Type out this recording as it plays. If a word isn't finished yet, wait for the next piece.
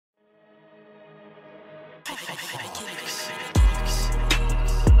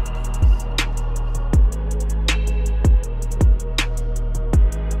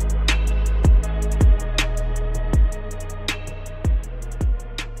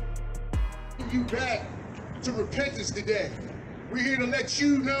you back to repentance today. We're here to let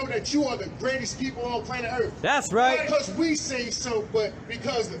you know that you are the greatest people on planet Earth. That's right. Not because we say so, but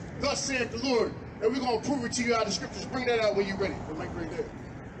because thus saith the Lord. And we're going to prove it to you out of the scriptures. Bring that out when you're ready. The mic right there.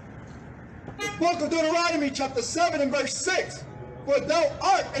 The book of Deuteronomy, chapter 7 and verse 6. For thou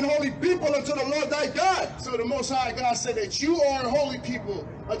art an holy people unto the Lord thy God. So the Most High God said that you are a holy people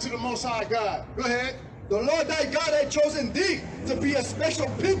unto the Most High God. Go ahead. The Lord thy God had chosen thee to be a special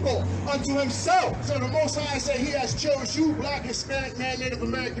people unto himself. So the Most High said he has chosen you, black, Hispanic man, Native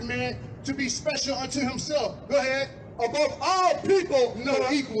American man, to be special unto himself. Go ahead. Above all people. No,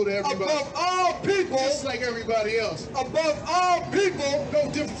 equal to everybody. Above all people. Just like everybody else. Above all people. No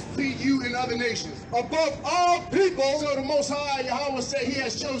difference between you and other nations. Above all people. So the Most High Yahweh said he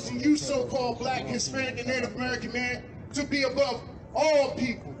has chosen you, so-called black, Hispanic, and Native American man, to be above all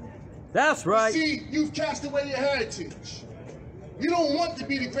people. That's right. See, you've cast away your heritage. You don't want to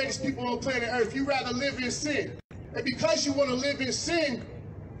be the greatest people on planet Earth. You rather live in sin. And because you want to live in sin,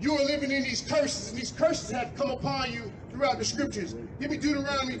 you are living in these curses. And these curses have come upon you throughout the scriptures. Give me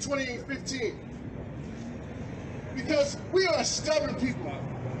Deuteronomy 28:15. Because we are stubborn people.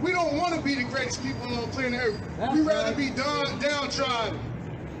 We don't want to be the greatest people on planet Earth. We'd rather be downtrodden.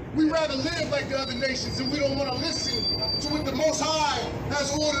 We rather live like the other nations, and we don't want to listen to what the Most High has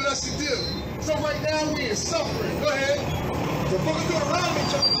ordered us to do. So right now we're in suffering. Go ahead. The book of Deuteronomy,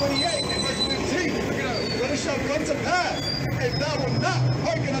 chapter 28, and verse 15. Look it up. But it shall come to pass, if thou wilt not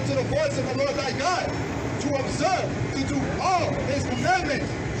hearken unto the voice of the Lord thy God, to observe, to do all his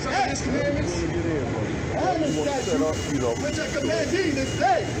commandments. Some of his commandments. All his statutes, which I command thee this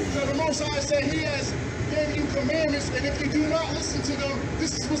day. So the Most High said he has gave you commandments, and if you do not listen to them,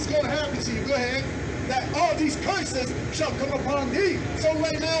 this is what's going to happen to you. Go ahead. That all these curses shall come upon thee. So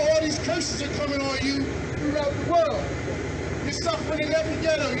right now, all these curses are coming on you throughout the world. You're suffering in every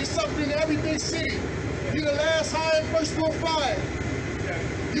ghetto. You're suffering in every big city. You're the last high and first world fire.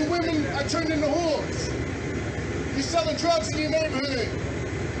 Your women are turning into whores. You're selling drugs in your neighborhood.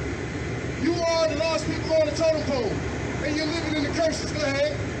 You are the lost people on the totem pole, and you're living in the curses. Go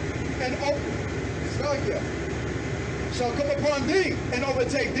ahead. And shall come upon thee and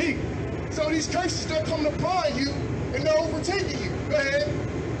overtake thee. So these curses, they're coming upon you and they're overtaking you. Go ahead.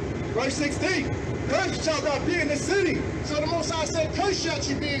 Verse 16. Cursed shalt thou be in the city. So the Most High said, cursed shalt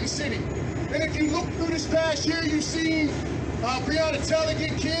you be in the city. And if you look through this past year, you've seen Breonna Taylor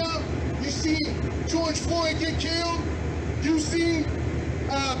get killed. You've seen George Floyd get killed. You've seen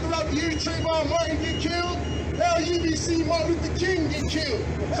throughout the year Trayvon Martin get killed. Hell, you've been seeing Martin Luther King get killed.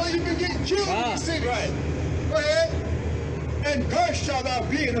 So you've been getting killed in the city. Right. Go ahead. And cursed shall thou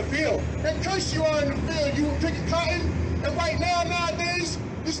be in the field. And cursed you are in the field. You were picking cotton, and right now, nowadays,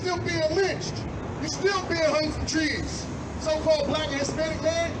 you're still being lynched. You're still being hung from trees. So-called black and Hispanic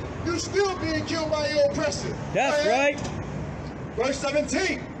man, you're still being killed by your oppressor. That's right. Verse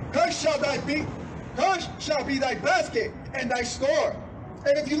 17. Cursed shall be thy basket and thy store.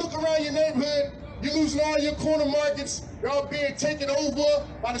 And if you look around your neighborhood, you're losing all your corner markets. They're all being taken over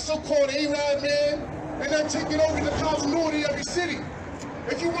by the so-called Arab man, and they're taking over the continuity of your city.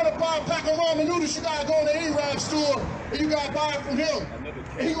 If you want to buy a pack of ramen noodles, you gotta go in the Arab store and you gotta buy it from him.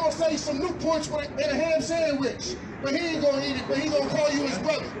 And he gonna sell you some Newports and a ham sandwich, but he ain't gonna eat it. But he gonna call you his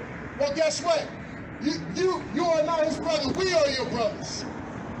brother. Well, guess what? You are not his brother. We are your brothers.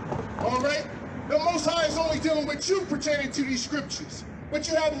 All right. The Most High is only dealing with you pertaining to these scriptures. But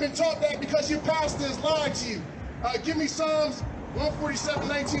you haven't been taught that because your pastor has lied to you. Give me Psalms 147,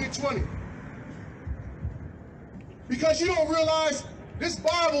 19 and 20. Because you don't realize this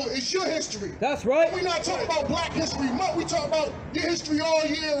Bible is your history. That's right. We're not talking about Black History Month. We talk about your history all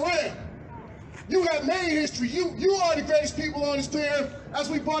year round. You have made history. You are the greatest people on this planet, as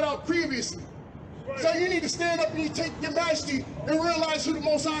we brought out previously. So you need to stand up and you take your majesty and realize who the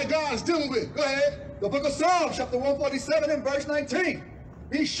Most High God is dealing with. Go ahead. The book of Psalms, chapter 147 and verse 19.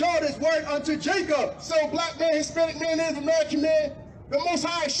 He showed his word unto Jacob. So black man, Hispanic man, Native American man, the Most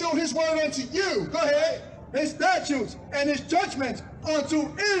High showed his word unto you. Go ahead. His statutes and his judgments unto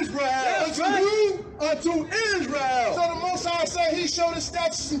Israel. Unto who? Unto Israel. So the Most High said he showed his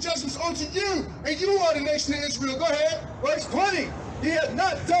statutes and judgments unto you, and you are the nation of Israel. Go ahead. Verse 20. He had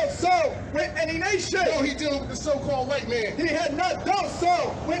not dealt so with any nation. No, he dealing with the so-called white man. He had not dealt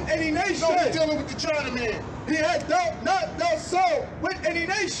so with any nation. No, he dealing with the China man. He had not dealt so with any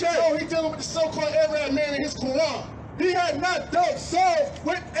nation. No, he dealing with the so-called Arab man in his Quran. He had not dealt so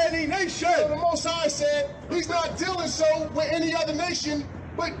with any nation. So the Most High said he's not dealing so with any other nation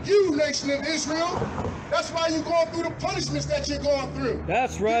but you, nation of Israel. That's why you're going through the punishments that you're going through.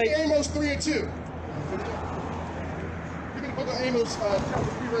 That's right. Amos 3 and 2. Give me the book of Amos,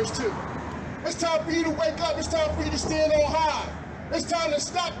 chapter 3, verse 2. It's time for you to wake up. It's time for you to stand on high. It's time to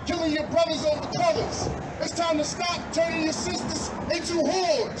stop killing your brothers over colors. It's time to stop turning your sisters into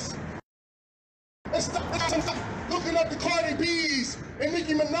whores. It's time to stop looking up the Cardi B's and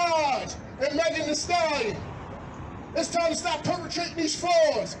Nicki Minaj and Megan Thee Stallion. It's time to stop perpetrating these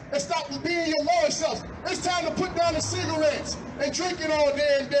frauds and stop being your lower selves. It's time to put down the cigarettes and drinking all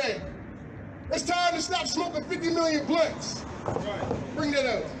damn day. It's time to stop smoking 50 million blunts. Bring that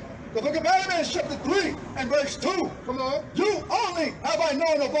up. The book of Amos, chapter 3 and verse 2. Come on. You only have I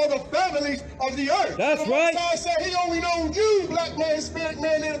known of all the families of the earth. That's right. God said he only knows you, black man, Hispanic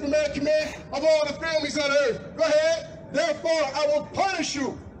man, Native American man, of all the families of the earth. Go ahead. Therefore, I will punish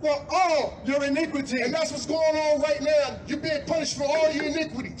you for all your iniquity. And that's what's going on right now. You're being punished for all your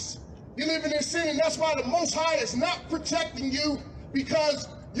iniquities. You're living in sin, and that's why the Most High is not protecting you, because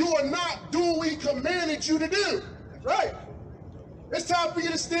you are not doing what he commanded you to do. That's right. It's time for you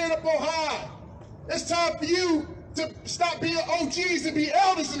to stand up on high. It's time for you to stop being OGs and be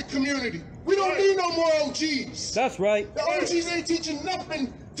elders in the community. We don't need no more OGs. That's right. The OGs ain't teaching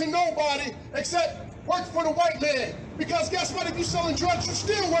nothing to nobody except work for the white man. Because guess what? If you selling drugs, you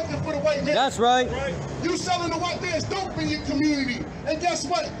still working for the white man. That's right. You selling the white man's dope in your community. And guess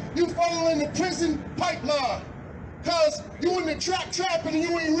what? You following the prison pipeline. Because you in the trapping and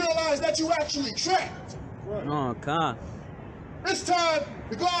you ain't realize that you actually trapped. Oh, God. It's time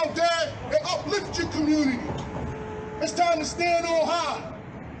to go out there and uplift your community. It's time to stand on high.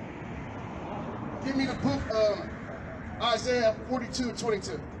 Give me the book of Isaiah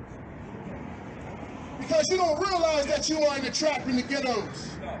 42:22. Because you don't realize that you are in the trap in the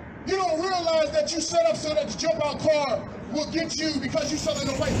ghettos. You don't realize that you set up so that the jump out car will get you because you're selling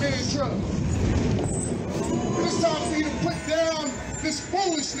the white man's drugs. It's time for you to put down this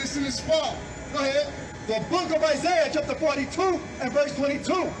foolishness in this spot. Go ahead. The book of Isaiah, chapter 42 and verse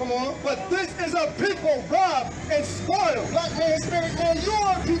 22. Come on. But this is a people robbed and spoiled. Black man, Hispanic man, you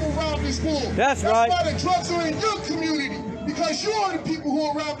are the people robbed this fool. That's right. That's why the drugs are in your community. Because you are the people who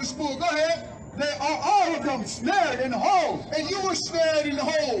are robbed this fool. Go ahead. They are all of them snared in holes. And you were snared in the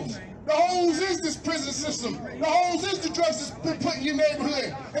holes. The holes is this prison system. The holes is the drugs that's been put in your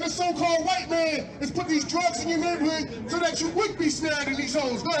neighborhood. And the so-called white man has put these drugs in your neighborhood so that you would be snared in these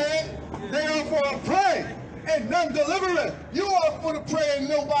holes. Go ahead. They are for a prey and none delivereth. You are for the prey and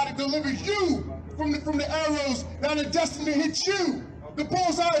nobody delivers you from the arrows that are destined to hit you. The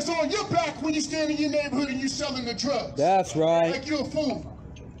bullseye is on your back when you stand in your neighborhood and you're selling the drugs. That's right. Like you're a fool.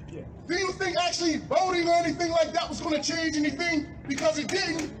 Do you think actually voting or anything like that was going to change anything? Because it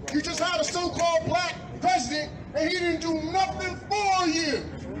didn't. You just had a so-called black president and he didn't do nothing for you.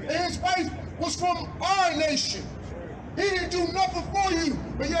 And his wife was from our nation. He didn't do nothing for you,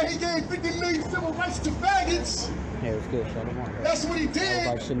 but yet he gave 50 million civil rights to faggots. Yeah, it was good. That's what he did.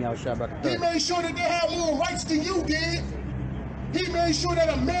 He made sure that they had more rights than you did. He made sure that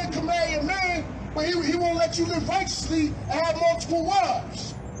a man can marry a man, but he won't let you live righteously and have multiple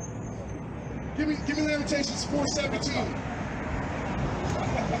wives. Give me Lamentations 4:17.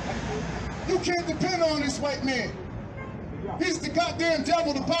 You can't depend on this white man. He's the goddamn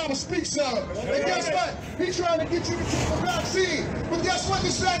devil the Bible speaks of. And guess what? He's trying to get you to take the vaccine. But guess what?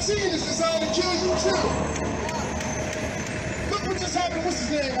 This vaccine is designed to kill you too. Look what just happened. What's his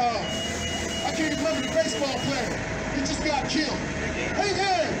name? I can't remember the baseball player. He just got killed. Hey,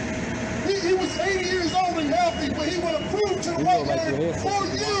 man. He was 80 years old and healthy, but he would have proved to the white man for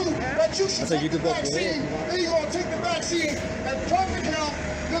you that you should take the vaccine. Then he's going to take the vaccine and perfect health,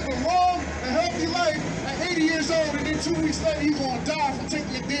 live a long and healthy life at 80 years old, and then 2 weeks later he's going to die from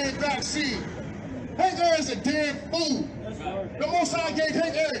taking the damn vaccine. Hank Aaron's a damn fool. The Most High gave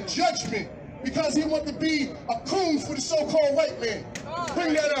Hank Aaron judgment because he wanted to be a coon for the so-called white man.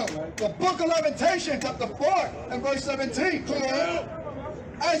 Bring that up. The book of Lamentations, chapter 4 and verse 17. Come on.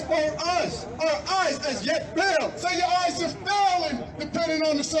 As for us, our eyes as yet failed. So your eyes are failing, depending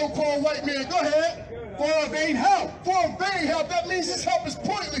on the so-called white man. Go ahead. For a vain help. For a vain help, that means his help is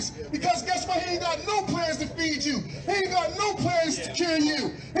pointless. Because guess what? He ain't got no plans to feed you. He ain't got no plans to cure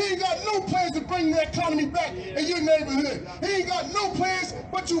you. He ain't got no plans to bring the economy back in your neighborhood. He ain't got no plans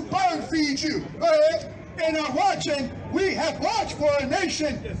but to bird feed you. Go ahead. In our watching, we have watched for a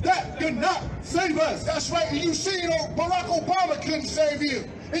nation that could not save us. That's right, and you seen Barack Obama couldn't save you.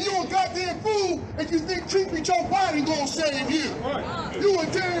 And you a goddamn fool if you think creepy Joe Biden gonna save you. Right. You a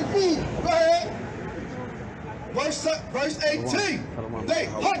damn fool. Go ahead. Verse 18. They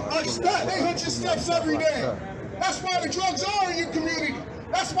hunt our steps. They hunt your steps every day. That's why the drugs are in your community.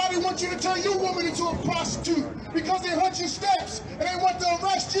 That's why they want you to turn your woman into a prostitute, because they hunt your steps and they want to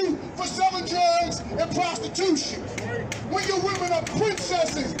arrest you for selling drugs and prostitution. when your women are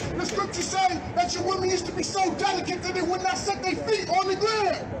princesses. The scriptures say that your women used to be so delicate that they would not set their feet on the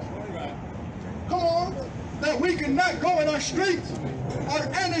ground. Come on. That we cannot go in our streets. Our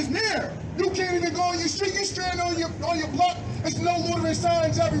end is near. You can't even go on your street. You stand on your block. There's no loitering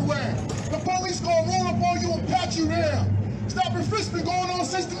signs everywhere. The police gonna roll up on you and pat you down. Stop and frisk been going on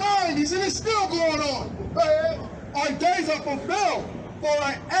since the 90s, and it's still going on. Our days are fulfilled, for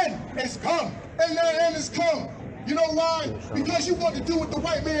our end is come. And that end is come. You know why? Because you want to do what the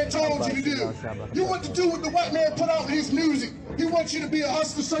white man told you to do. You want to do what the white man put out in his music. He wants you to be a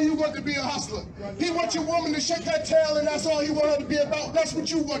hustler, so you want to be a hustler. He wants your woman to shake her tail, and that's all he wants her to be about. That's what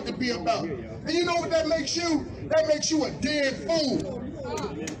you want to be about. And you know what that makes you? That makes you a dead fool.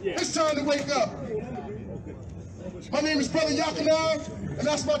 It's time to wake up. My name is Brother Yakinan, and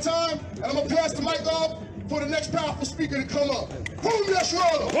that's my time. And I'm going to pass the mic off for the next powerful speaker to come up. Boom,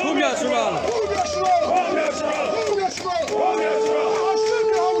 Yasharala! Boom, Yasharala! Boom, Yasharala!